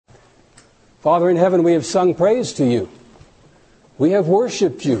Father in heaven, we have sung praise to you. We have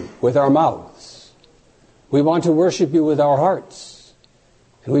worshiped you with our mouths. We want to worship you with our hearts.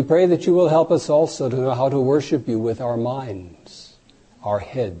 And we pray that you will help us also to know how to worship you with our minds, our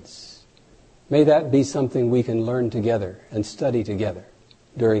heads. May that be something we can learn together and study together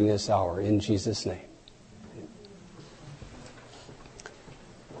during this hour, in Jesus' name.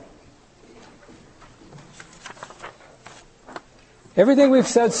 Everything we've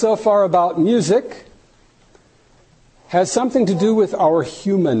said so far about music has something to do with our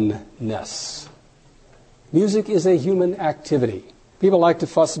humanness. Music is a human activity. People like to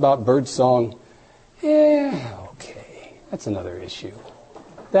fuss about birdsong. Okay, that's another issue.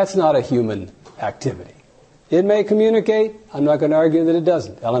 That's not a human activity. It may communicate. I'm not going to argue that it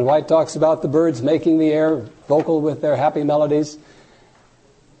doesn't. Ellen White talks about the birds making the air vocal with their happy melodies,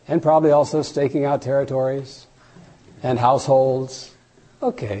 and probably also staking out territories and households.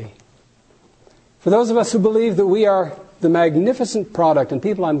 Okay. For those of us who believe that we are the magnificent product, and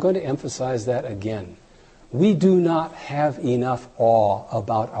people, I'm going to emphasize that again, we do not have enough awe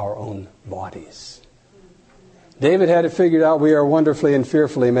about our own bodies. David had it figured out, we are wonderfully and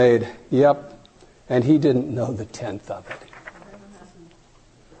fearfully made. Yep. And he didn't know the tenth of it.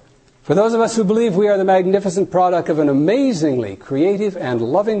 For those of us who believe we are the magnificent product of an amazingly creative and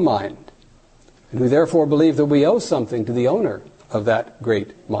loving mind, and who therefore believe that we owe something to the owner of that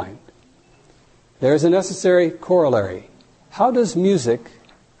great mind, there is a necessary corollary. How does music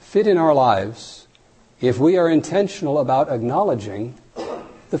fit in our lives if we are intentional about acknowledging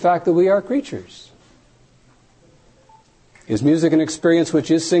the fact that we are creatures? Is music an experience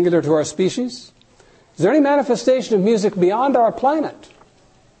which is singular to our species? Is there any manifestation of music beyond our planet?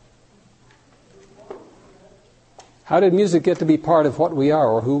 How did music get to be part of what we are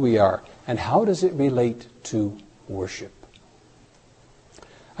or who we are? And how does it relate to worship?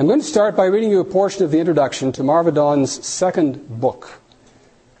 I'm going to start by reading you a portion of the introduction to Marva Dawn's second book.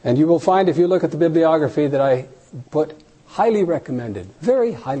 And you will find, if you look at the bibliography, that I put highly recommended,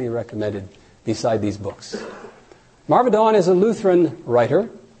 very highly recommended, beside these books. Marva Dawn is a Lutheran writer,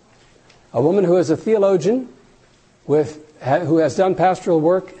 a woman who is a theologian, who has done pastoral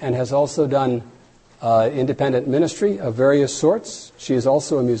work and has also done independent ministry of various sorts. She is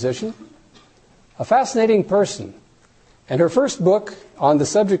also a musician. A fascinating person. And her first book on the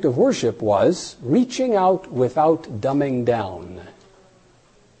subject of worship was Reaching Out Without Dumbing Down.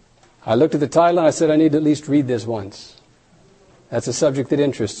 I looked at the title and I said, I need to at least read this once. That's a subject that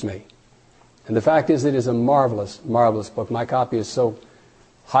interests me. And the fact is, it is a marvelous, marvelous book. My copy is so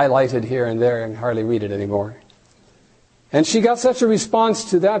highlighted here and there, I can hardly read it anymore. And she got such a response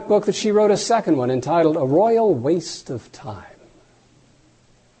to that book that she wrote a second one entitled A Royal Waste of Time.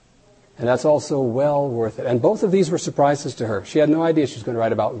 And that's also well worth it. And both of these were surprises to her. She had no idea she was going to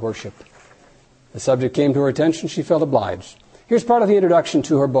write about worship. The subject came to her attention. She felt obliged. Here's part of the introduction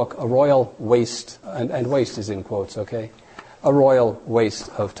to her book, A Royal Waste, and waste is in quotes, okay? A Royal Waste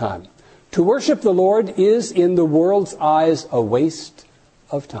of Time. To worship the Lord is, in the world's eyes, a waste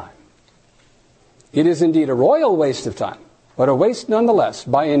of time. It is indeed a royal waste of time, but a waste nonetheless.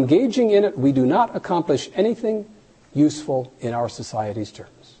 By engaging in it, we do not accomplish anything useful in our society's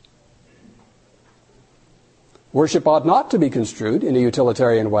terms. Worship ought not to be construed in a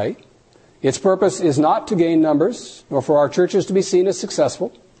utilitarian way. Its purpose is not to gain numbers, nor for our churches to be seen as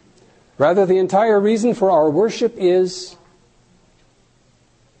successful. Rather, the entire reason for our worship is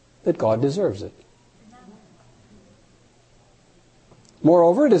that God deserves it.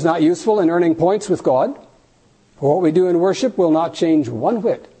 Moreover, it is not useful in earning points with God, for what we do in worship will not change one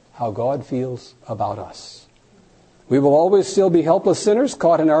whit how God feels about us. We will always still be helpless sinners,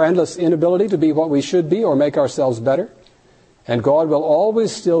 caught in our endless inability to be what we should be or make ourselves better. And God will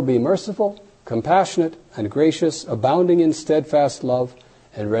always still be merciful, compassionate, and gracious, abounding in steadfast love,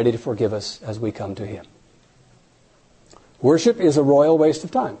 and ready to forgive us as we come to Him. Worship is a royal waste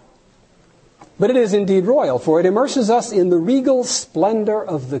of time. But it is indeed royal, for it immerses us in the regal splendor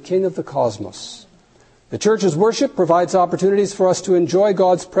of the King of the cosmos. The church's worship provides opportunities for us to enjoy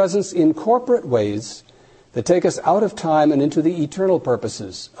God's presence in corporate ways that take us out of time and into the eternal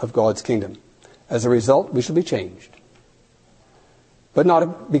purposes of God's kingdom. As a result, we shall be changed. But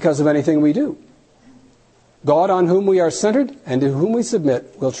not because of anything we do. God, on whom we are centered and to whom we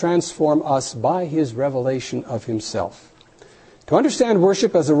submit, will transform us by His revelation of Himself. To understand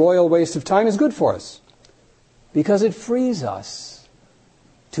worship as a royal waste of time is good for us, because it frees us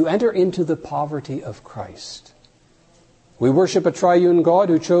to enter into the poverty of Christ. We worship a triune God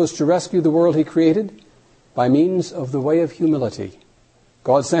who chose to rescue the world He created by means of the way of humility.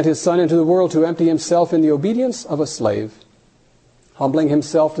 God sent His Son into the world to empty Himself in the obedience of a slave, humbling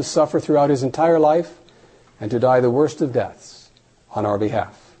himself to suffer throughout his entire life and to die the worst of deaths on our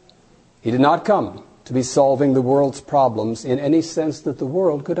behalf. He did not come to be solving the world's problems in any sense that the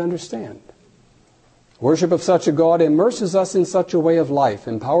world could understand. Worship of such a God immerses us in such a way of life,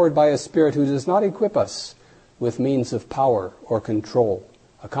 empowered by a Spirit who does not equip us with means of power or control,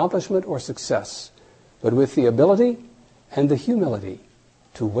 accomplishment or success, but with the ability and the humility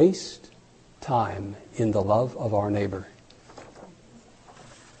to waste time in the love of our neighbor.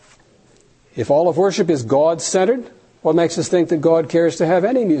 If all of worship is God-centered, what makes us think that God cares to have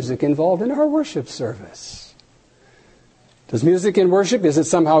any music involved in our worship service? Does music in worship, is it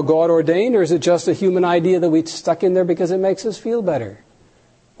somehow God-ordained, or is it just a human idea that we stuck in there because it makes us feel better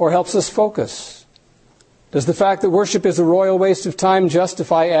or helps us focus? Does the fact that worship is a royal waste of time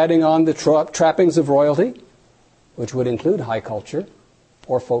justify adding on the trappings of royalty, which would include high culture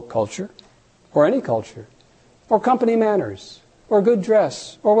or folk culture or any culture or company manners or good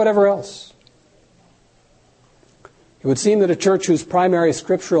dress or whatever else? It would seem that a church whose primary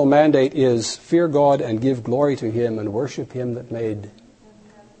scriptural mandate is fear God and give glory to Him and worship Him that made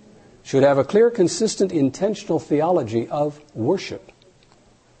should have a clear, consistent, intentional theology of worship.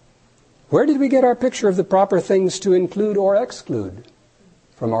 Where did we get our picture of the proper things to include or exclude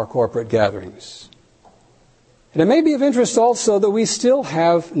from our corporate gatherings? And it may be of interest also that we still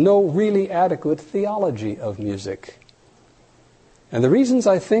have no really adequate theology of music. And the reasons,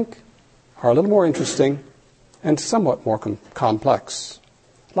 I think, are a little more interesting and somewhat more complex.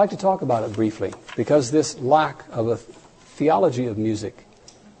 I'd like to talk about it briefly, because this lack of a theology of music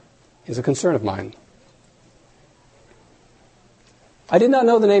is a concern of mine. I did not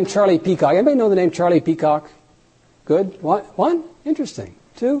know the name Charlie Peacock. Anybody know the name Charlie Peacock? Good? One? Interesting.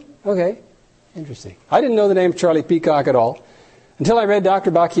 Two? Okay. Interesting. I didn't know the name Charlie Peacock at all until I read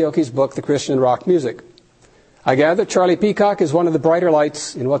Dr. Bakioki's book, The Christian Rock Music. I gather Charlie Peacock is one of the brighter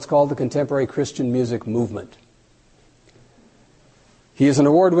lights in what's called the contemporary Christian music movement. He is an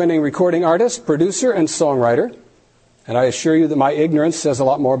award-winning recording artist, producer, and songwriter, and I assure you that my ignorance says a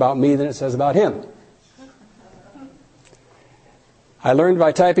lot more about me than it says about him. I learned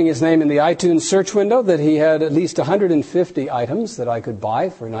by typing his name in the iTunes search window that he had at least 150 items that I could buy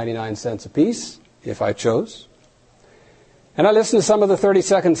for 99 cents a piece, if I chose. And I listened to some of the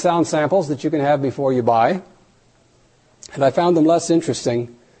 30-second sound samples that you can have before you buy, and I found them less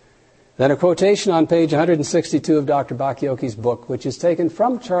interesting than a quotation on page 162 of Dr. Bakioki's book, which is taken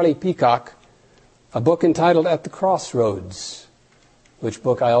from Charlie Peacock, a book entitled At the Crossroads, which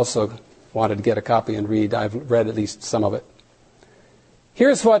book I also wanted to get a copy and read. I've read at least some of it.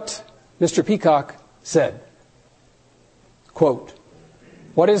 Here's what Mr. Peacock said. Quote,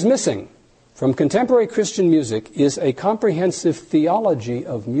 "What is missing from contemporary Christian music is a comprehensive theology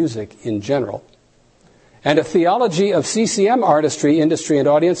of music in general, and a theology of CCM artistry, industry, and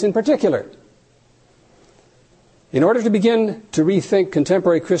audience in particular. In order to begin to rethink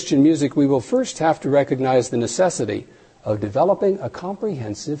contemporary Christian music, we will first have to recognize the necessity of developing a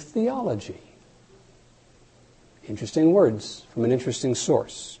comprehensive theology." Interesting words from an interesting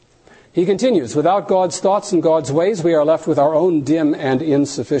source. He continues, "Without God's thoughts and God's ways, we are left with our own dim and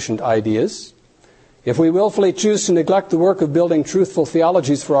insufficient ideas. If we willfully choose to neglect the work of building truthful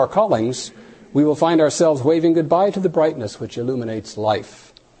theologies for our callings, we will find ourselves waving goodbye to the brightness which illuminates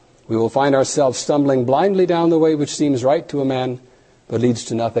life. We will find ourselves stumbling blindly down the way which seems right to a man, but leads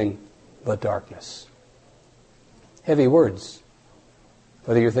to nothing but darkness." Heavy words,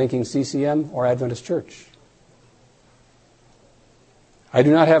 whether you're thinking CCM or Adventist Church. I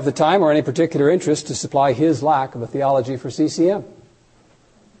do not have the time or any particular interest to supply his lack of a theology for CCM.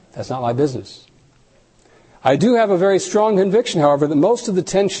 That's not my business. I do have a very strong conviction, however, that most of the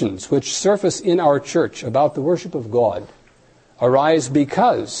tensions which surface in our church about the worship of God arise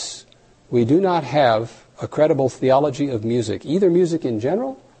because we do not have a credible theology of music, either music in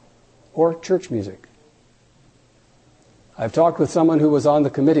general or church music. I've talked with someone who was on the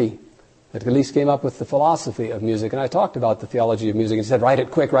committee that at least came up with the philosophy of music, and I talked about the theology of music, and he said, write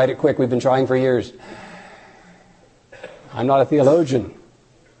it quick, we've been trying for years. I'm not a theologian.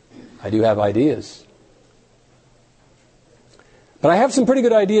 I do have ideas. But I have some pretty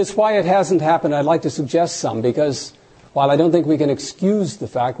good ideas why it hasn't happened. I'd like to suggest some, because while I don't think we can excuse the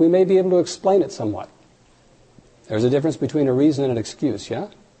fact, we may be able to explain it somewhat. There's a difference between a reason and an excuse, yeah?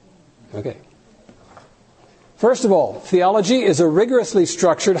 Okay. First of all, theology is a rigorously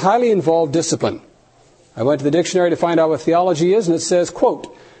structured, highly involved discipline. I went to the dictionary to find out what theology is, and it says,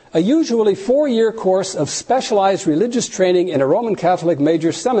 quote, "A usually 4-year course of specialized religious training in a Roman Catholic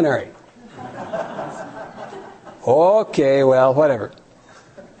major seminary." Okay, well, whatever.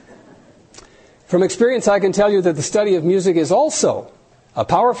 From experience, I can tell you that the study of music is also a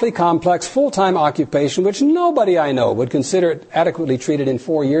powerfully complex full-time occupation which nobody I know would consider adequately treated in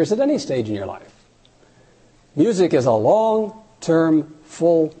 4 years at any stage in your life. Music is a long-term,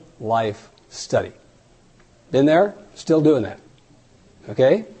 full-life study. Been there? Still doing that.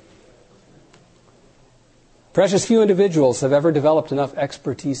 Okay? Precious few individuals have ever developed enough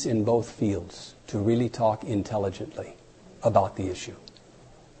expertise in both fields to really talk intelligently about the issue.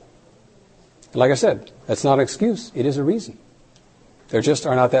 Like I said, that's not an excuse. It is a reason. There just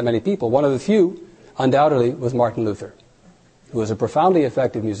are not that many people. One of the few, undoubtedly, was Martin Luther, who was a profoundly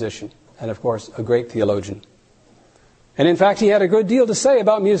effective musician and, of course, a great theologian. And in fact, he had a good deal to say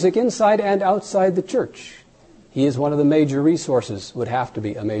about music inside and outside the church. He is one of the major resources, would have to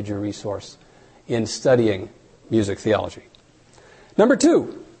be a major resource, in studying music theology. Number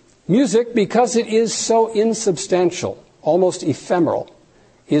 2, music, because it is so insubstantial, almost ephemeral,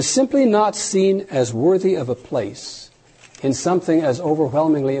 is simply not seen as worthy of a place in something as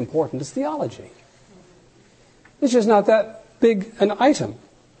overwhelmingly important as theology. It's just not that big an item.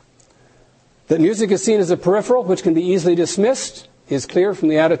 That music is seen as a peripheral which can be easily dismissed is clear from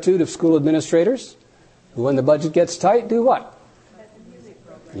the attitude of school administrators, who when the budget gets tight, do what?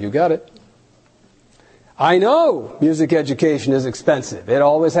 You got it. I know music education is expensive. It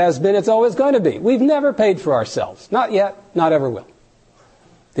always has been. It's always going to be. We've never paid for ourselves. Not yet. Not ever will.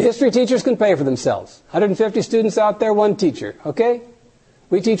 The history teachers can pay for themselves. 150 students out there, one teacher. Okay?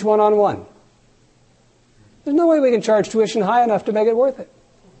 We teach one-on-one. There's no way we can charge tuition high enough to make it worth it.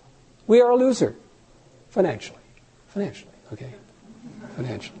 We are a loser. Financially. Financially. Okay?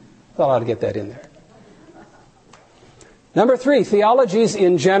 Financially. Thought I ought to get that in there. Number 3, theologies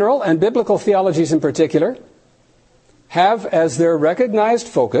in general and biblical theologies in particular have as their recognized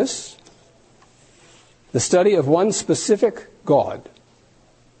focus the study of one specific God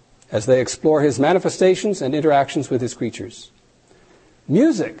as they explore his manifestations and interactions with his creatures.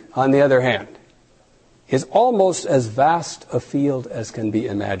 Music, on the other hand, is almost as vast a field as can be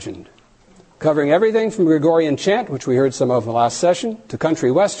imagined, covering everything from Gregorian chant, which we heard some of in the last session, to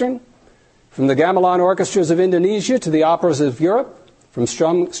country western, from the gamelan orchestras of Indonesia to the operas of Europe, from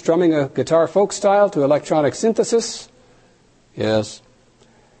strumming a guitar folk style to electronic synthesis, yes,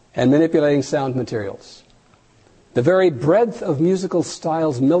 and manipulating sound materials. The very breadth of musical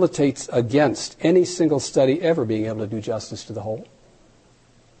styles militates against any single study ever being able to do justice to the whole.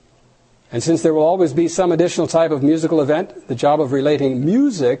 And since there will always be some additional type of musical event, the job of relating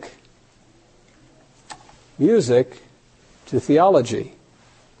music to theology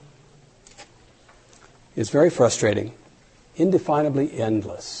is very frustrating, indefinably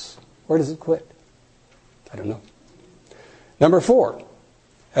endless. Where does it quit? I don't know. Number 4,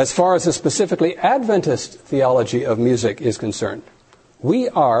 as far as the specifically Adventist theology of music is concerned, we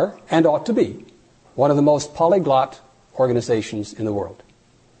are, and ought to be, one of the most polyglot organizations in the world.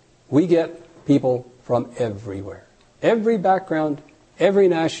 We get people from everywhere. Every background, every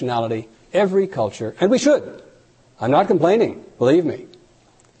nationality, every culture, and we should. I'm not complaining, believe me.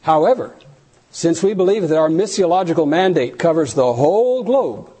 However, since we believe that our missiological mandate covers the whole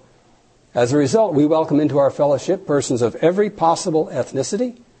globe, as a result, we welcome into our fellowship persons of every possible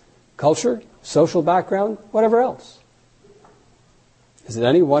ethnicity, culture, social background, whatever else. Is it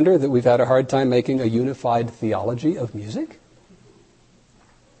any wonder that we've had a hard time making a unified theology of music?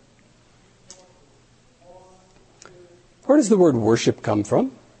 Where does the word worship come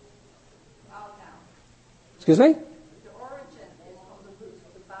from? Excuse me?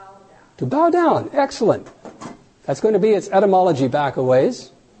 To bow down. Excellent. That's going to be its etymology back a ways.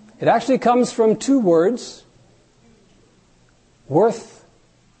 It actually comes from 2 words. Worthship.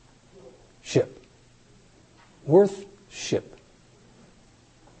 Worthship.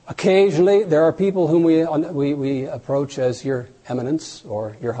 Occasionally, there are people whom we approach as your eminence,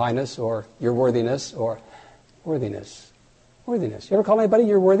 or your highness, or your worthiness, or worthiness. Worthiness. You ever call anybody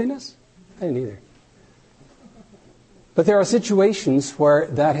your worthiness? I didn't either. But there are situations where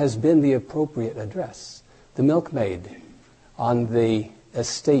that has been the appropriate address. The milkmaid on the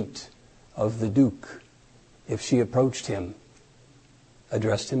estate of the Duke, if she approached him,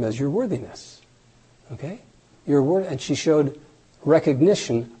 addressed him as your worthiness. Okay? Your worth, and she showed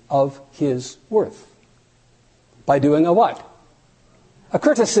recognition of his worth. By doing a what? A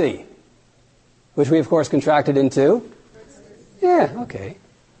courtesy. Which we, of course, contracted into? Yeah, okay.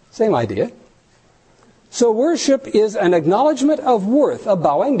 Same idea. So worship is an acknowledgement of worth, a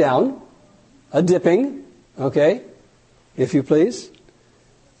bowing down, a dipping, okay, if you please.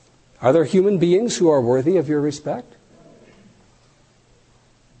 Are there human beings who are worthy of your respect?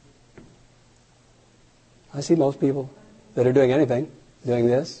 I see most people that are doing anything, doing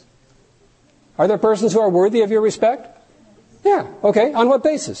this. Are there persons who are worthy of your respect? Yeah, okay. On what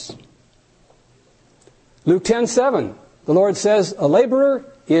basis? Luke 10:7, the Lord says, a laborer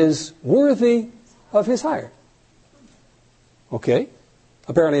is worthy of his hire. Okay.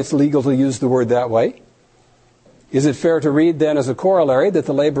 Apparently it's legal to use the word that way. Is it fair to read then as a corollary that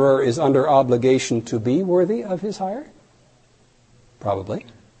the laborer is under obligation to be worthy of his hire? Probably.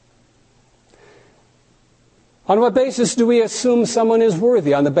 On what basis do we assume someone is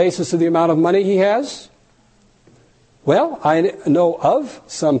worthy? On the basis of the amount of money he has? Well, I know of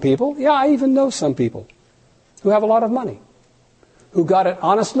some people, I even know some people who have a lot of money, who got it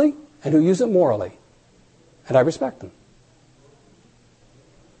honestly and who use it morally. And I respect them.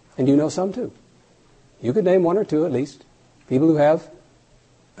 And you know some too. You could name one or two at least. People who have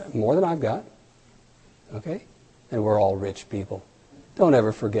more than I've got. Okay? And we're all rich people. Don't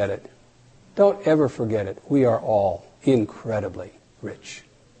ever forget it. Don't ever forget it. We are all incredibly rich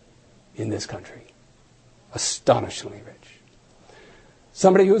in this country. Astonishingly rich.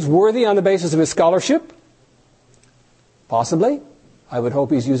 Somebody who's worthy on the basis of his scholarship? Possibly. I would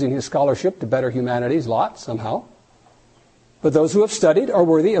hope he's using his scholarship to better humanity's lot somehow. But those who have studied are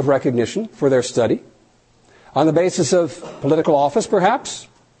worthy of recognition for their study. On the basis of political office, perhaps?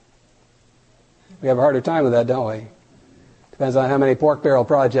 We have a harder time with that, don't we? Depends on how many pork barrel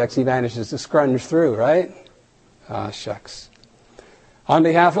projects he manages to scrunch through, right? Ah, shucks. On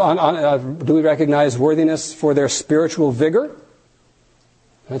behalf, do we recognize worthiness for their spiritual vigor?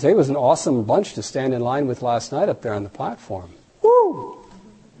 I tell you, it was an awesome bunch to stand in line with last night up there on the platform. Woo!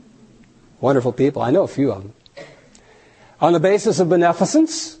 Wonderful people. I know a few of them. On the basis of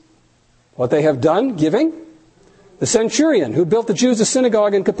beneficence, what they have done, giving. The centurion who built the Jews a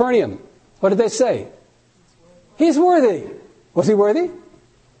synagogue in Capernaum. What did they say? He's worthy. Was he worthy?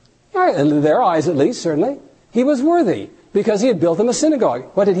 In their eyes, at least, certainly. He was worthy because he had built them a synagogue.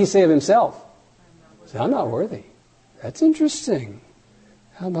 What did he say of himself? He said, I'm not worthy. That's interesting.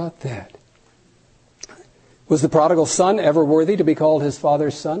 How about that? Was the prodigal son ever worthy to be called his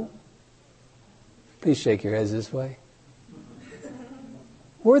father's son? Please shake your heads this way.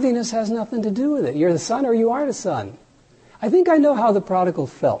 Worthiness has nothing to do with it. You're the son or you are the son. I think I know how the prodigal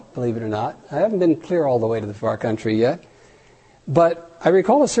felt, believe it or not. I haven't been clear all the way to the far country yet. But I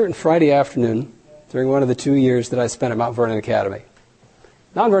recall a certain Friday afternoon during one of the 2 years that I spent at Mount Vernon Academy.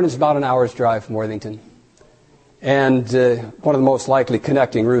 Mount Vernon is about an hour's drive from Worthington. And one of the most likely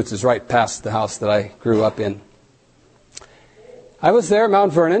connecting routes is right past the house that I grew up in. I was there at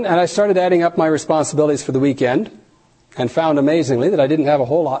Mount Vernon, and I started adding up my responsibilities for the weekend, and found amazingly that I didn't have a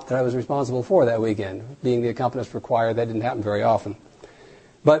whole lot that I was responsible for that weekend. Being the accompanist for choir, that didn't happen very often.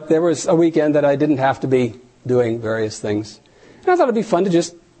 But there was a weekend that I didn't have to be doing various things. And I thought it'd be fun to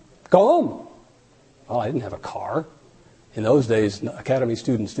just go home. Well, I didn't have a car. In those days, academy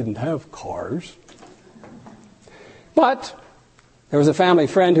students didn't have cars. But there was a family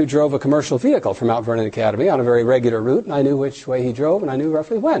friend who drove a commercial vehicle from Mount Vernon Academy on a very regular route, and I knew which way he drove, and I knew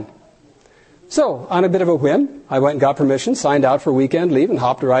roughly when. So, on a bit of a whim, I went and got permission, signed out for weekend leave, and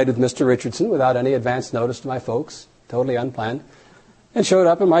hopped a ride with Mr. Richardson without any advance notice to my folks, totally unplanned, and showed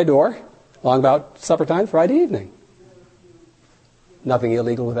up at my door along about supper time Friday evening. Nothing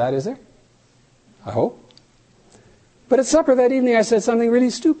illegal with that, is there? I hope. But at supper that evening I said something really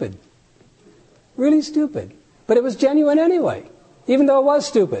stupid. Really stupid. But it was genuine anyway, even though it was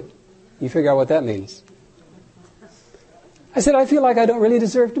stupid. You figure out what that means. I said, I feel like I don't really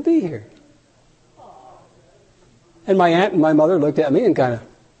deserve to be here. And my aunt and my mother looked at me and kind of...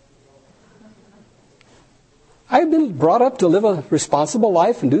 I had been brought up to live a responsible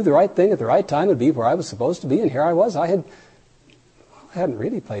life and do the right thing at the right time and be where I was supposed to be. And here I was. I hadn't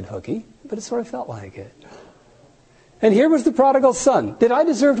really played hooky, but it sort of felt like it. And here was the prodigal son. Did I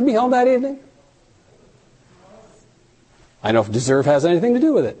deserve to be home that evening? I know if deserve has anything to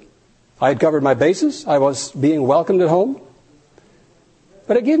do with it. I had covered my bases. I was being welcomed at home.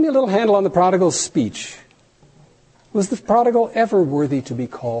 But it gave me a little handle on the prodigal's speech. Was the prodigal ever worthy to be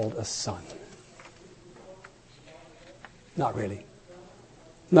called a son? Not really.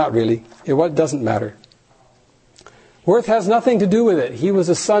 Not really. It doesn't matter. Worth has nothing to do with it. He was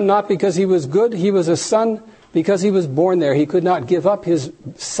a son not because he was good. He was a son because he was born there. He could not give up his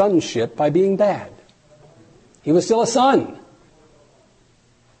sonship by being bad. He was still a son.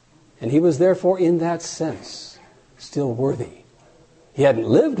 And he was therefore, in that sense, still worthy. He hadn't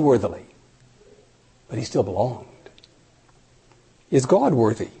lived worthily, but he still belonged. Is God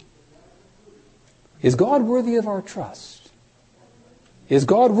worthy? Is God worthy of our trust? Is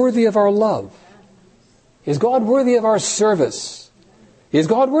God worthy of our love? Is God worthy of our service? Is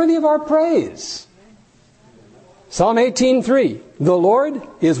God worthy of our praise? Psalm 18:3, the Lord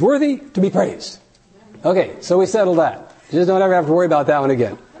is worthy to be praised. Okay, so we settled that. You just don't ever have to worry about that one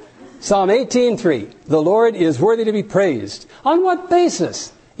again. Psalm 18:3, the Lord is worthy to be praised. On what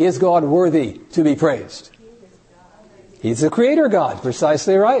basis is God worthy to be praised? He's the creator God,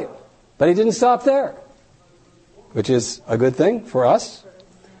 precisely right. But he didn't stop there, which is a good thing for us.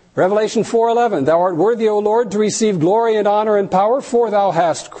 Revelation 4:11, thou art worthy, O Lord, to receive glory and honor and power, for thou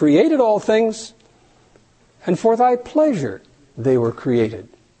hast created all things, and for thy pleasure they were created.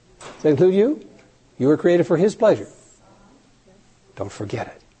 Does that include you? You were created for his pleasure. Don't forget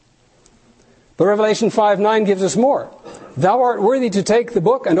it. But Revelation 5:9 gives us more. Thou art worthy to take the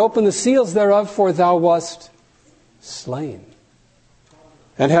book and open the seals thereof, for thou wast slain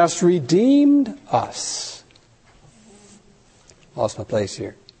and hast redeemed us. Lost my place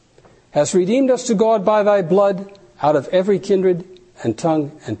here. Hast redeemed us to God by thy blood out of every kindred and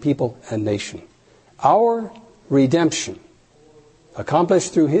tongue and people and nation. Our redemption,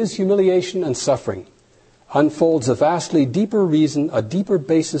 accomplished through his humiliation and suffering, unfolds a vastly deeper reason, a deeper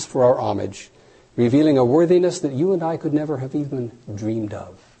basis for our homage, revealing a worthiness that you and I could never have even dreamed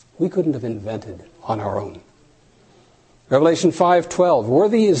of. We couldn't have invented on our own. Revelation 5:12,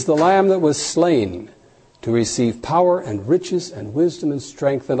 worthy is the Lamb that was slain to receive power and riches and wisdom and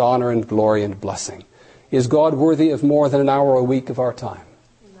strength and honor and glory and blessing. Is God worthy of more than an hour a week of our time?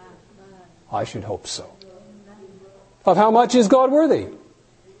 I should hope so. Of how much is God worthy?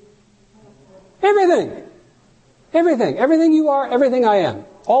 Everything. Everything. Everything you are, everything I am.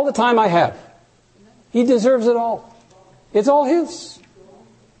 All the time I have. He deserves it all. It's all his.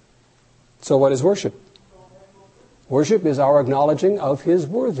 So what is worship? Worship is our acknowledging of his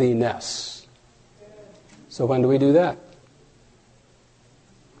worthiness. So when do we do that?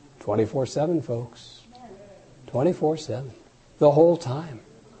 24/7, folks. 24/7. The whole time.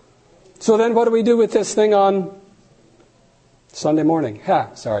 So then what do we do with this thing on Sunday morning?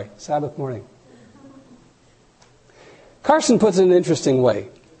 Sabbath morning. Carson puts it in an interesting way.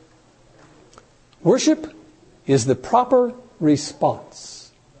 Worship is the proper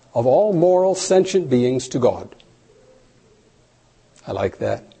response of all moral sentient beings to God. I like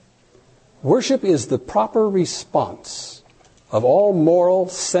that. Worship is the proper response of all moral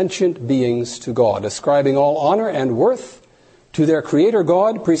sentient beings to God, ascribing all honor and worth to their Creator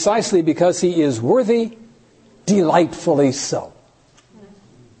God precisely because he is worthy, delightfully so.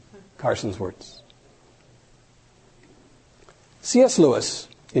 Carson's words. C.S. Lewis,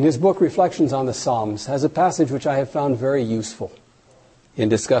 in his book Reflections on the Psalms, has a passage which I have found very useful in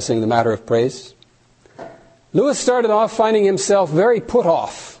discussing the matter of praise. Lewis started off finding himself very put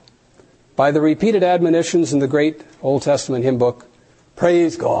off by the repeated admonitions in the great Old Testament hymn book,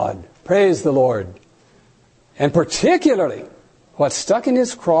 praise God, praise the Lord. And particularly, what stuck in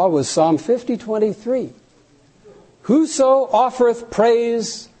his craw was Psalm 50:23. Whoso offereth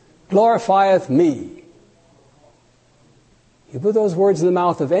praise glorifieth me. You put those words in the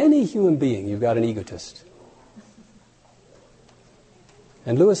mouth of any human being, you've got an egotist.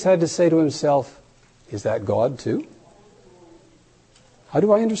 And Lewis had to say to himself, is that God too? How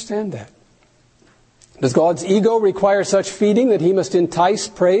do I understand that? Does God's ego require such feeding that he must entice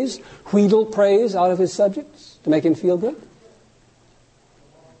praise, wheedle praise out of his subjects to make him feel good?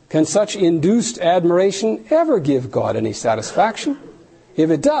 Can such induced admiration ever give God any satisfaction? If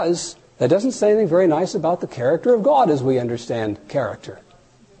it does, that doesn't say anything very nice about the character of God as we understand character.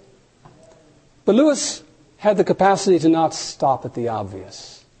 But Lewis had the capacity to not stop at the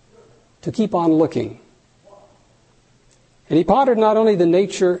obvious, to keep on looking. And he pondered not only the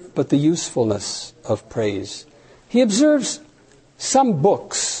nature, but the usefulness of praise. He observes some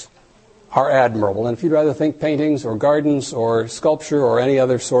books are admirable. And if you'd rather think paintings or gardens or sculpture or any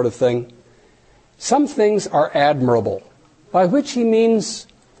other sort of thing, some things are admirable, by which he means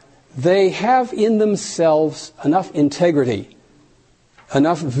they have in themselves enough integrity,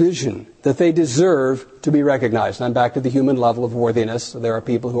 enough vision, that they deserve to be recognized. I'm back to the human level of worthiness. So there are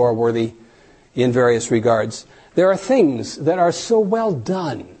people who are worthy in various regards. There are things that are so well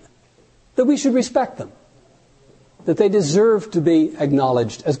done that we should respect them, that they deserve to be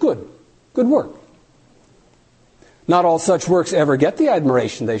acknowledged as good work. Not all such works ever get the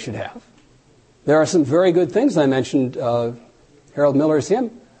admiration they should have. There are some very good things. I mentioned Harold Miller's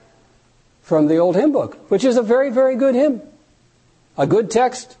hymn from the old hymn book, which is a very, very good hymn. A good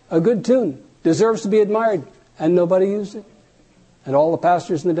text, a good tune, deserves to be admired, and nobody used it. And all the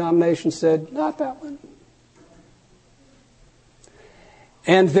pastors in the denomination said, not that one.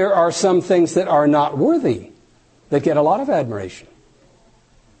 And there are some things that are not worthy that get a lot of admiration.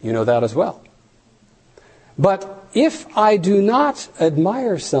 You know that as well. But if I do not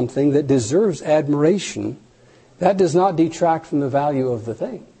admire something that deserves admiration, that does not detract from the value of the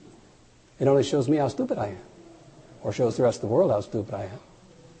thing. It only shows me how stupid I am. Or shows the rest of the world how stupid I am.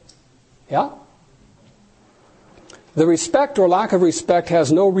 Yeah? The respect or lack of respect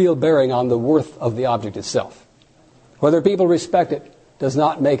has no real bearing on the worth of the object itself. Whether people respect it does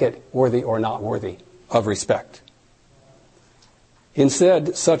not make it worthy or not worthy of respect.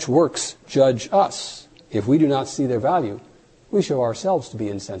 Instead, such works judge us. If we do not see their value, we show ourselves to be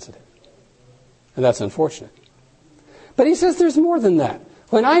insensitive. And that's unfortunate. But he says there's more than that.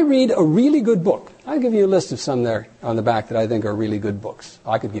 When I read a really good book, I'll give you a list of some there on the back that I think are really good books.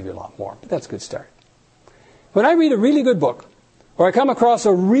 I could give you a lot more, but that's a good start. When I read a really good book, or I come across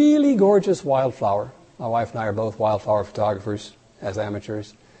a really gorgeous wildflower, my wife and I are both wildflower photographers as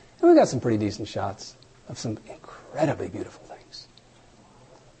amateurs, and we've got some pretty decent shots of some incredibly beautiful things.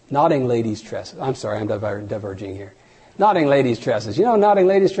 Nodding ladies' tresses. I'm sorry, I'm diverging here. Nodding ladies' tresses. You know what nodding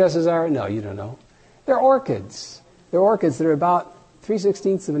ladies' tresses are? No, you don't know. They're orchids. They're orchids that are about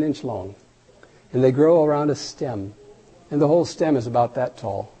 3/16 of an inch long. And they grow around a stem. And the whole stem is about that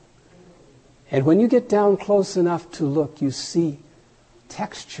tall. And when you get down close enough to look, you see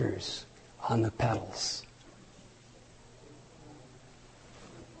textures on the petals.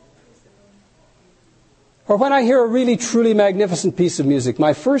 Or when I hear a really, truly magnificent piece of music,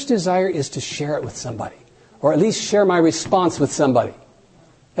 my first desire is to share it with somebody. Or at least share my response with somebody.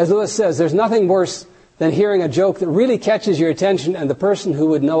 As Lewis says, there's nothing worse than hearing a joke that really catches your attention and the person who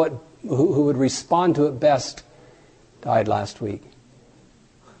would know it, who would respond to it best, died last week.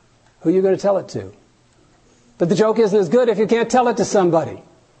 Who are you going to tell it to? But the joke isn't as good if you can't tell it to somebody.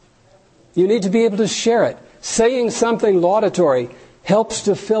 You need to be able to share it. Saying something laudatory helps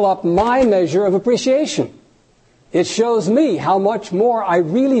to fill up my measure of appreciation. It shows me how much more I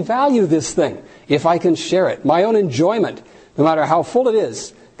really value this thing if I can share it. My own enjoyment, no matter how full it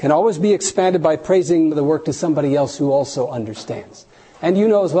is, can always be expanded by praising the work to somebody else who also understands. And you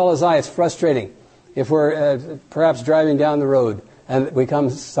know as well as I, it's frustrating if we're perhaps driving down the road and we come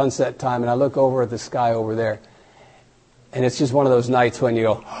sunset time and I look over at the sky over there and it's just one of those nights when you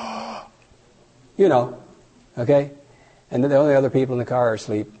go, you know, okay? And the only other people in the car are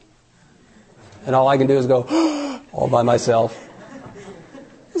asleep. And all I can do is go, all by myself.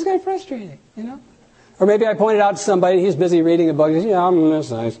 It's kind of frustrating, you know? Or maybe I pointed out to somebody, he's busy reading a book. He says, yeah, that's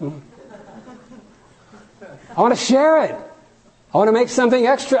nice. I want to share it. I want to make something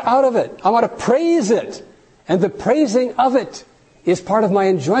extra out of it. I want to praise it. And the praising of it is part of my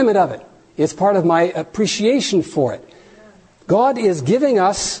enjoyment of it. It's part of my appreciation for it. God is giving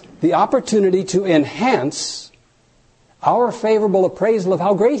us the opportunity to enhance our favorable appraisal of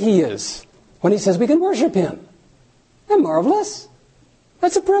how great He is when He says we can worship Him. Isn't that marvelous?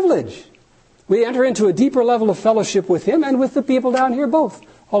 That's a privilege. We enter into a deeper level of fellowship with Him and with the people down here both,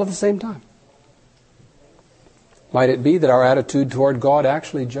 all at the same time. Might it be that our attitude toward God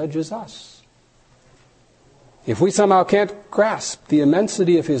actually judges us? If we somehow can't grasp the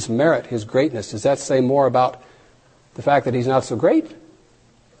immensity of His merit, His greatness, does that say more about the fact that He's not so great?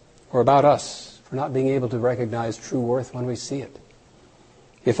 Or about us for not being able to recognize true worth when we see it?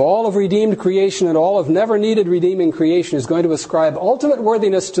 If all of redeemed creation and all of never needed redeeming creation is going to ascribe ultimate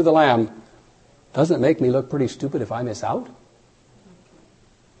worthiness to the Lamb, doesn't it make me look pretty stupid if I miss out?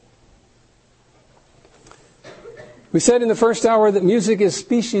 We said in the first hour that music is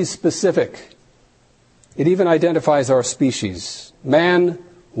species specific. It even identifies our species. Man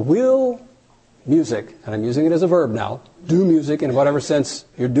will music, and I'm using it as a verb now, do music in whatever sense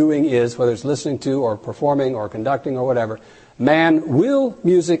your doing is, whether it's listening to or performing or conducting or whatever. Man will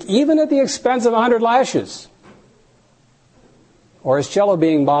music even at the expense of 100 lashes. Or his cello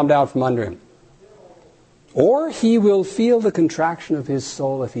being bombed out from under him. Or he will feel the contraction of his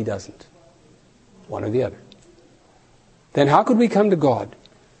soul if he doesn't. One or the other. Then how could we come to God,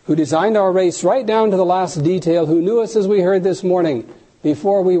 who designed our race right down to the last detail, who knew us as we heard this morning,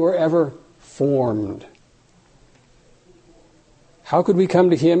 before we were ever formed? How could we come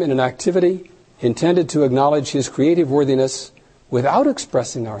to Him in an activity intended to acknowledge His creative worthiness without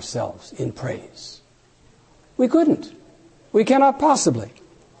expressing ourselves in praise? We couldn't. We cannot possibly.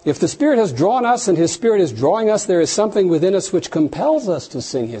 If the Spirit has drawn us and His Spirit is drawing us, there is something within us which compels us to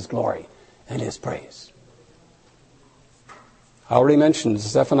sing His glory and His praise. I already mentioned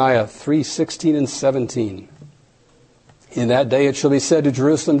Zephaniah 3:16 and 17. In that day it shall be said to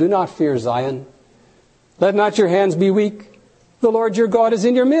Jerusalem, do not fear Zion. Let not your hands be weak. The Lord your God is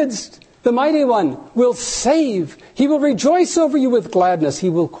in your midst. The Mighty One will save. He will rejoice over you with gladness. He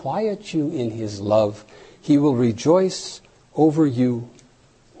will quiet you in His love. He will rejoice over you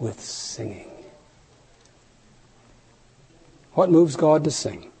with singing. What moves God to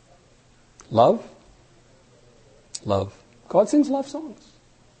sing? Love? love. God sings love songs.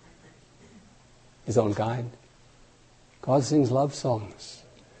 His own kind. God sings love songs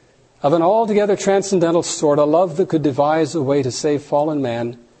of an altogether transcendental sort, a love that could devise a way to save fallen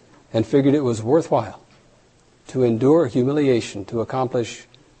man and figured it was worthwhile to endure humiliation to accomplish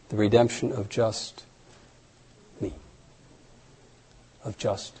the redemption of just me, of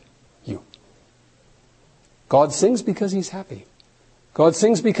just you. God sings because he's happy. God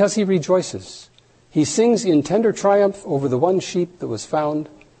sings because he rejoices. He sings in tender triumph over the one sheep that was found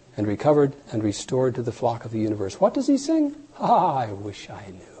and recovered and restored to the flock of the universe. What does he sing? I wish I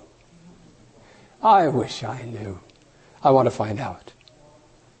knew. I wish I knew. I want to find out.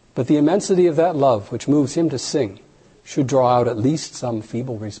 But the immensity of that love which moves him to sing should draw out at least some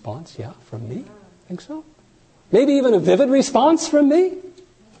feeble response. Yeah, from me? Think so? Maybe even a vivid response from me?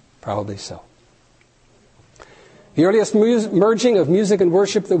 Probably so. The earliest merging of music and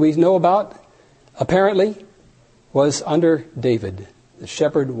worship that we know about, apparently, was under David, the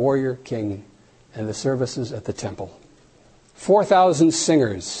shepherd, warrior, king, and the services at the temple. 4,000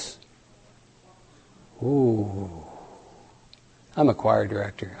 singers. Ooh. I'm a choir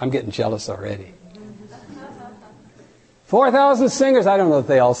director. I'm getting jealous already. 4,000 singers. I don't know if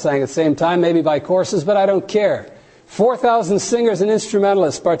they all sang at the same time, maybe by courses, but I don't care. 4,000 singers and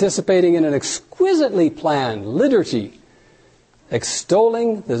instrumentalists participating in an exquisitely planned liturgy,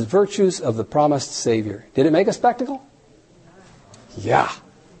 extolling the virtues of the promised Savior. Did it make a spectacle? Yeah.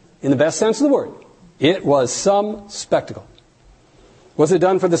 In the best sense of the word. It was some spectacle. Was it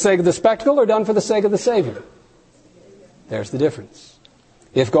done for the sake of the spectacle or done for the sake of the Savior? There's the difference.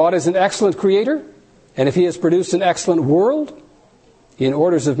 If God is an excellent creator, and if he has produced an excellent world, in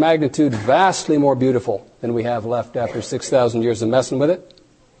orders of magnitude vastly more beautiful than we have left after 6,000 years of messing with it,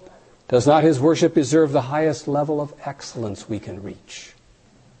 does not his worship deserve the highest level of excellence we can reach?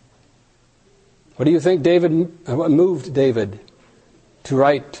 What do you think moved David to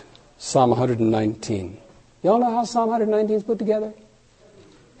write Psalm 119? You all know how Psalm 119 is put together?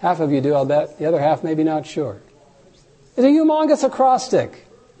 Half of you do, I'll bet. The other half maybe not sure. It's a humongous acrostic.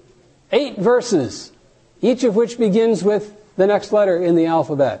 8 verses, each of which begins with the next letter in the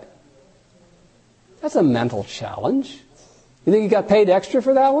alphabet. That's a mental challenge. You think he got paid extra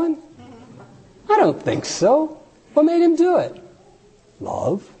for that one? I don't think so. What made him do it?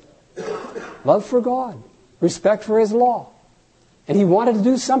 Love. Love for God. Respect for his law. And he wanted to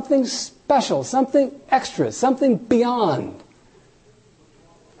do something special, something extra, something beyond.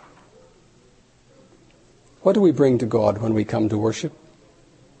 What do we bring to God when we come to worship?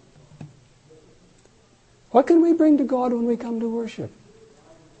 What can we bring to God when we come to worship?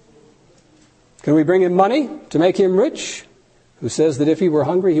 Can we bring him money to make him rich, who says that if he were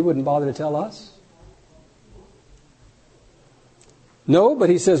hungry, he wouldn't bother to tell us? No, but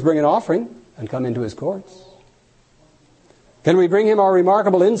he says bring an offering and come into his courts. Can we bring him our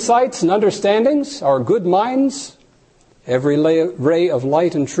remarkable insights and understandings, our good minds, every ray of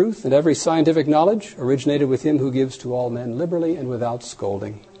light and truth, and every scientific knowledge originated with him who gives to all men liberally and without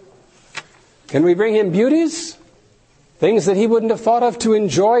scolding? Can we bring him beauties, things that he wouldn't have thought of to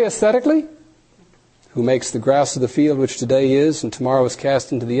enjoy aesthetically? Who makes the grass of the field, which today is and tomorrow is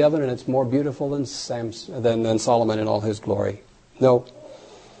cast into the oven, and it's more beautiful than Solomon in all his glory? No.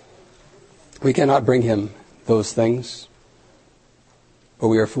 We cannot bring him those things, but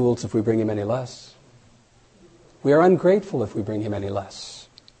we are fools if we bring him any less. We are ungrateful if we bring him any less.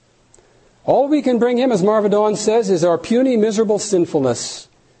 All we can bring him, as Marvadon says, is our puny, miserable sinfulness.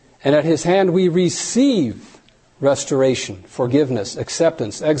 And at his hand we receive restoration, forgiveness,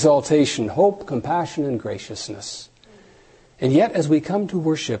 acceptance, exaltation, hope, compassion, and graciousness. And yet, as we come to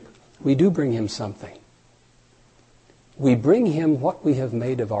worship, we do bring him something. We bring him what we have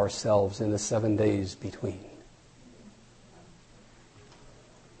made of ourselves in the 7 days between.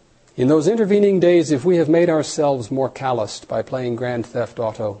 In those intervening days, if we have made ourselves more calloused by playing Grand Theft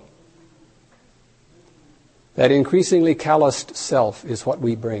Auto, that increasingly calloused self is what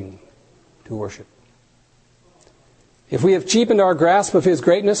we bring to worship. If we have cheapened our grasp of his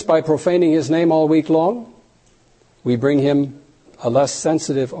greatness by profaning his name all week long, we bring him a less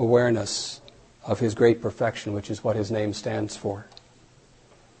sensitive awareness of his great perfection, which is what his name stands for.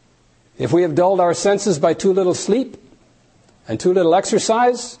 If we have dulled our senses by too little sleep, and too little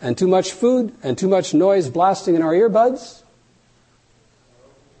exercise, and too much food, and too much noise blasting in our earbuds,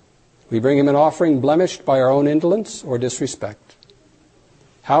 we bring him an offering blemished by our own indolence or disrespect.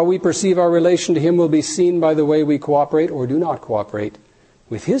 How we perceive our relation to him will be seen by the way we cooperate or do not cooperate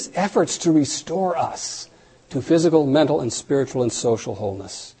with his efforts to restore us to physical, mental, and spiritual and social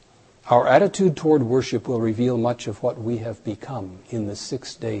wholeness. Our attitude toward worship will reveal much of what we have become in the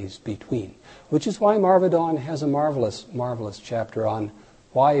 6 days between, which is why Marvadon has a marvelous, marvelous chapter on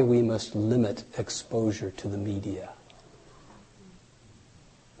why we must limit exposure to the media.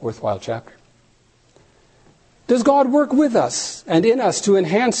 Worthwhile chapter. Does God work with us and in us to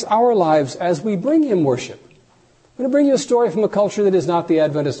enhance our lives as we bring Him worship? I'm going to bring you a story from a culture that is not the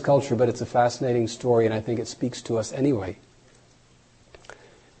Adventist culture, but it's a fascinating story, and I think it speaks to us anyway.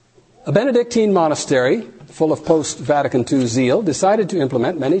 A Benedictine monastery, full of post-Vatican II zeal, decided to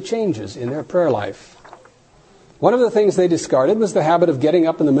implement many changes in their prayer life. One of the things they discarded was the habit of getting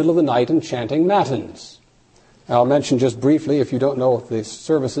up in the middle of the night and chanting matins. Now, I'll mention just briefly, if you don't know the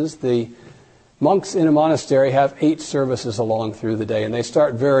services, the monks in a monastery have 8 services along through the day, and they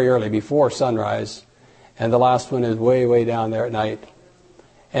start very early, before sunrise, and the last one is way, way down there at night.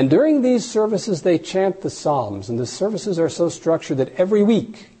 And during these services, they chant the Psalms, and the services are so structured that every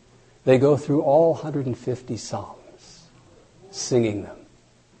week they go through all 150 Psalms, singing them.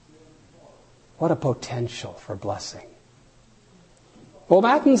 What a potential for blessing. Well,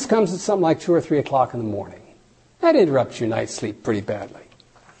 matins comes at something like 2 or 3 o'clock in the morning. That interrupts your night's sleep pretty badly.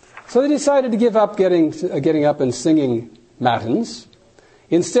 So they decided to give up getting up and singing matins.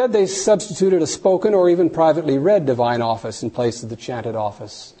 Instead, they substituted a spoken or even privately read divine office in place of the chanted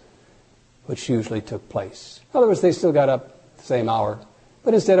office, which usually took place. In other words, they still got up the same hour,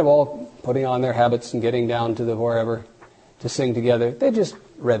 but instead of all putting on their habits and getting down to the wherever to sing together, they just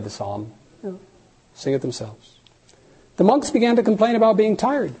read the psalm, sing it themselves. The monks began to complain about being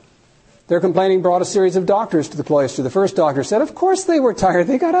tired. Their complaining brought a series of doctors to the cloister. The first doctor said, of course they were tired.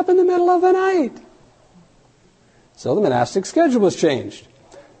 They got up in the middle of the night. So the monastic schedule was changed.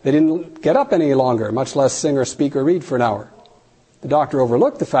 They didn't get up any longer, much less sing or speak or read for an hour. The doctor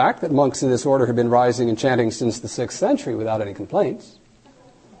overlooked the fact that monks in this order had been rising and chanting since the 6th century without any complaints.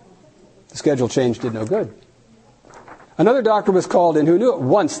 The schedule change did no good. Another doctor was called in who knew at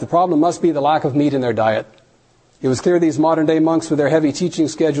once the problem must be the lack of meat in their diet. It was clear these modern-day monks with their heavy teaching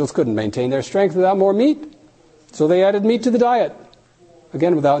schedules couldn't maintain their strength without more meat, so they added meat to the diet.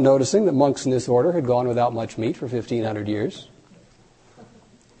 Again, without noticing that monks in this order had gone without much meat for 1,500 years.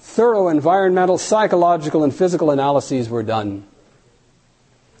 Thorough environmental, psychological, and physical analyses were done.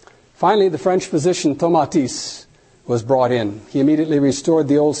 Finally, the French physician Tomatis was brought in. He immediately restored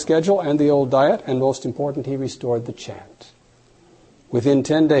the old schedule and the old diet, and most important, he restored the chant. Within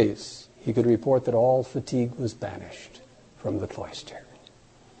 10 days, he could report that all fatigue was banished from the cloister.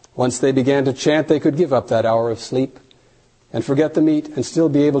 Once they began to chant, they could give up that hour of sleep and forget the meat and still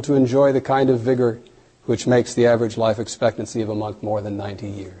be able to enjoy the kind of vigor which makes the average life expectancy of a monk more than 90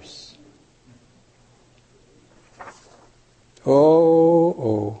 years.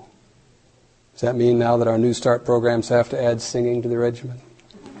 Oh. Does that mean now that our New Start programs have to add singing to the regimen?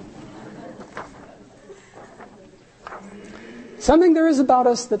 Something there is about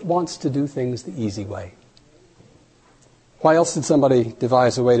us that wants to do things the easy way. Why else did somebody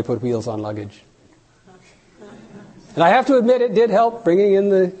devise a way to put wheels on luggage? And I have to admit it did help bringing in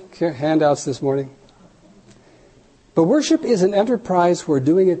the handouts this morning. But worship is an enterprise where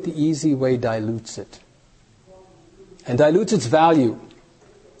doing it the easy way dilutes it. And dilutes its value.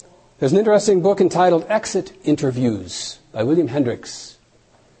 There's an interesting book entitled Exit Interviews by William Hendricks.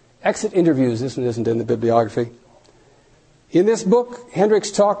 Exit Interviews, this one isn't in the bibliography. In this book,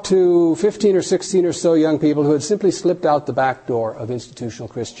 Hendricks talked to 15 or 16 or so young people who had simply slipped out the back door of institutional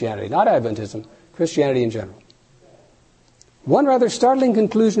Christianity, not Adventism, Christianity in general. One rather startling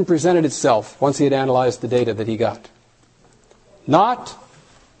conclusion presented itself once he had analyzed the data that he got. Not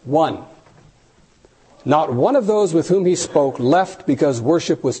one of those with whom he spoke left because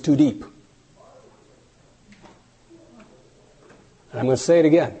worship was too deep. And I'm going to say it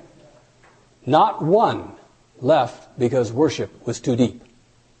again. Not one left because worship was too deep.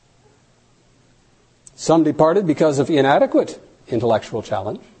 Some departed because of inadequate intellectual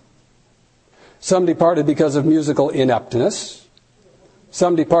challenge. Some departed because of musical ineptness.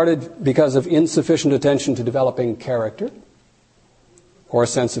 Some departed because of insufficient attention to developing character or a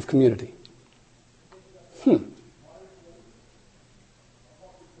sense of community.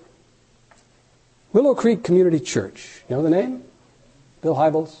 Willow Creek Community Church, you know the name? Bill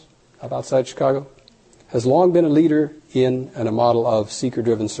Hybels, up outside Chicago, has long been a leader in and a model of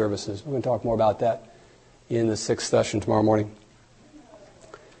seeker-driven services. We're going to talk more about that in the 6th session tomorrow morning.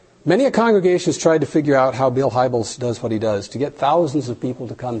 Many a congregation has tried to figure out how Bill Hybels does what he does, to get thousands of people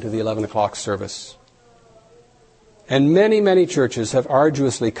to come to the 11 o'clock service. And many, many churches have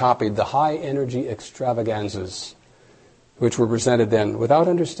arduously copied the high-energy extravaganzas which were presented then without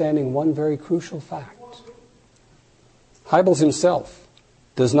understanding one very crucial fact. Hybels himself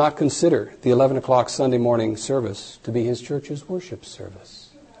does not consider the 11 o'clock Sunday morning service to be his church's worship service.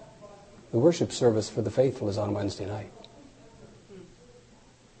 The worship service for the faithful is on Wednesday night.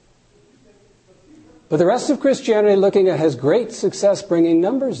 But the rest of Christianity, looking at his great success bringing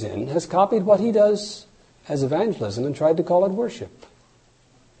numbers in, has copied what he does as evangelism and tried to call it worship.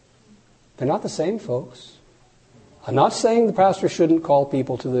 They're not the same, folks. I'm not saying the pastor shouldn't call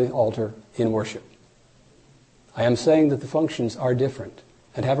people to the altar in worship. I am saying that the functions are different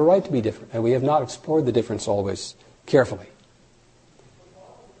and have a right to be different, and we have not explored the difference always carefully.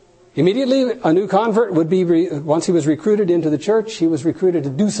 Immediately, a new convert would be, once he was recruited into the church, he was recruited to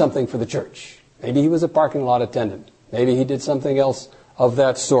do something for the church. Maybe he was a parking lot attendant. Maybe he did something else of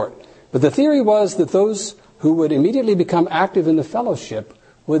that sort. But the theory was that those who would immediately become active in the fellowship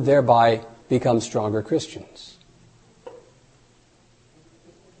would thereby become stronger Christians.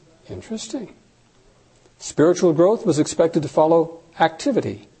 Interesting. Spiritual growth was expected to follow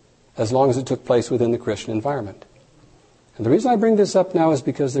activity as long as it took place within the Christian environment. And the reason I bring this up now is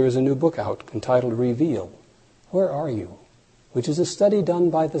because there is a new book out entitled Reveal, Where Are You?, which is a study done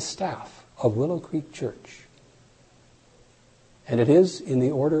by the staff of Willow Creek Church. And it is in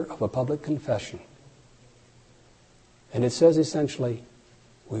the order of a public confession. And it says essentially,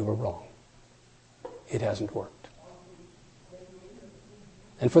 we were wrong. It hasn't worked.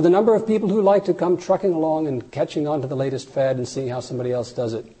 And for the number of people who like to come trucking along and catching on to the latest fad and seeing how somebody else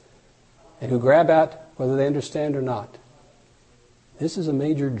does it, and who grab at whether they understand or not, this is a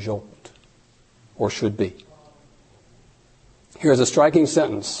major jolt, or should be. Here's a striking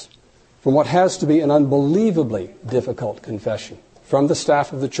sentence from what has to be an unbelievably difficult confession from the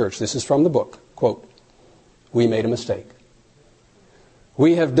staff of the church. This is from the book. Quote, "We made a mistake.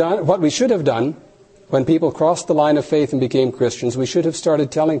 We have done what we should have done when people crossed the line of faith and became Christians. We should have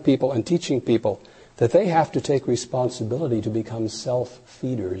started telling people and teaching people that they have to take responsibility to become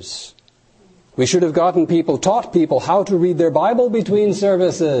self-feeders. We should have taught people how to read their Bible between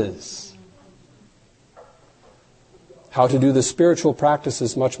services, how to do the spiritual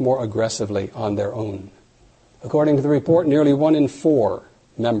practices much more aggressively on their own. According to the report, nearly 1 in 4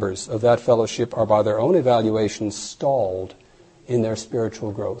 members of that fellowship are, by their own evaluation, stalled in their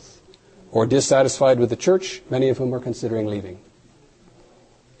spiritual growth, or dissatisfied with the church, many of whom are considering leaving.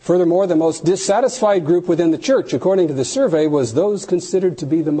 Furthermore, the most dissatisfied group within the church, according to the survey, was those considered to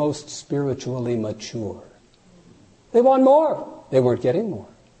be the most spiritually mature. They want more. They weren't getting more.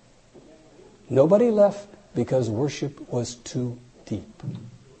 Nobody left because worship was too deep.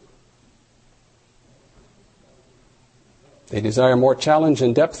 They desire more challenge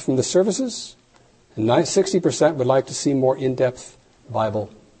and depth from the services, and 60% would like to see more in-depth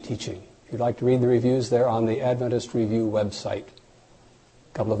Bible teaching. If you'd like to read the reviews, they're on the Adventist Review website.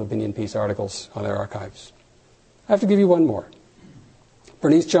 A couple of opinion piece articles on their archives. I have to give you one more.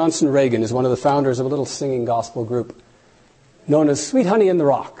 Bernice Johnson Reagan is one of the founders of a little singing gospel group known as Sweet Honey in the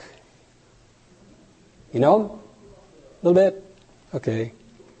Rock. You know them? A little bit? Okay.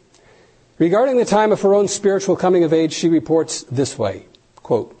 Regarding the time of her own spiritual coming of age, she reports this way,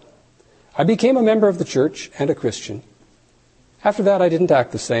 quote, "I became a member of the church and a Christian. After that, I didn't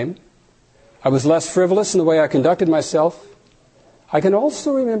act the same. I was less frivolous in the way I conducted myself. I can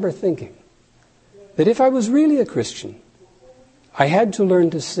also remember thinking that if I was really a Christian, I had to learn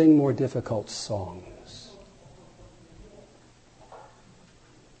to sing more difficult songs."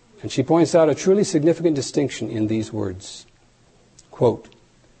 And she points out a truly significant distinction in these words. Quote,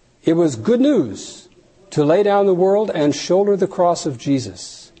 "It was good news to lay down the world and shoulder the cross of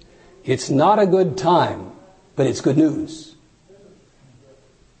Jesus. It's not a good time, but it's good news."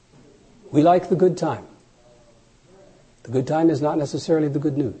 We like the good time. The good time is not necessarily the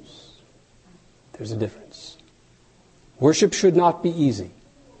good news. There's a difference. Worship should not be easy.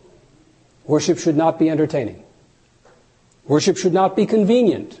 Worship should not be entertaining. Worship should not be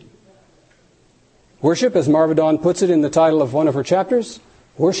convenient. Worship, as Marva Dawn puts it in the title of one of her chapters,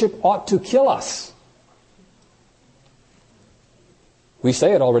 worship ought to kill us. We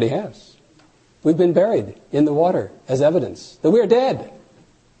say it already has. We've been buried in the water as evidence that we're dead.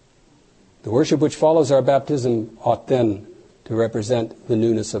 The worship which follows our baptism ought then to represent the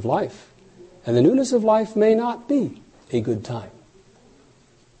newness of life. And the newness of life may not be a good time,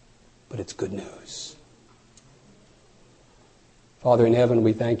 but it's good news. Father in heaven,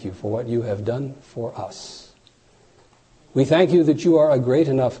 we thank you for what you have done for us. We thank you that you are a great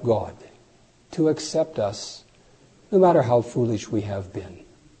enough God to accept us, no matter how foolish we have been.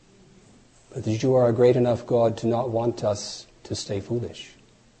 But that you are a great enough God to not want us to stay foolish.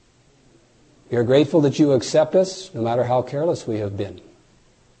 We are grateful that you accept us, no matter how careless we have been,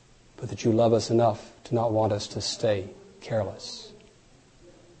 but that you love us enough to not want us to stay careless.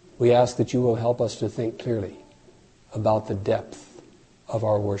 We ask that you will help us to think clearly about the depth of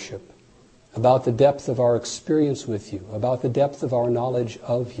our worship, about the depth of our experience with you, about the depth of our knowledge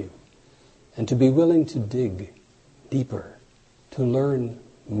of you, and to be willing to dig deeper, to learn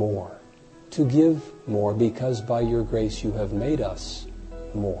more, to give more, because by your grace you have made us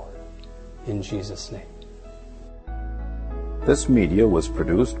more. In Jesus' name. This media was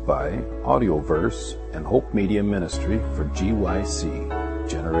produced by Audioverse and Hope Media Ministry for GYC,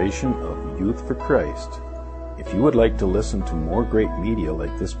 Generation of Youth for Christ. If you would like to listen to more great media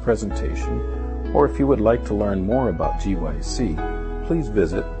like this presentation, or if you would like to learn more about GYC, please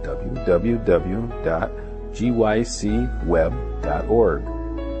visit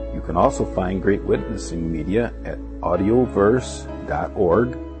www.gycweb.org. You can also find great witnessing media at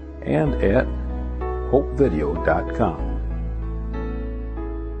audioverse.org and at hopevideo.com.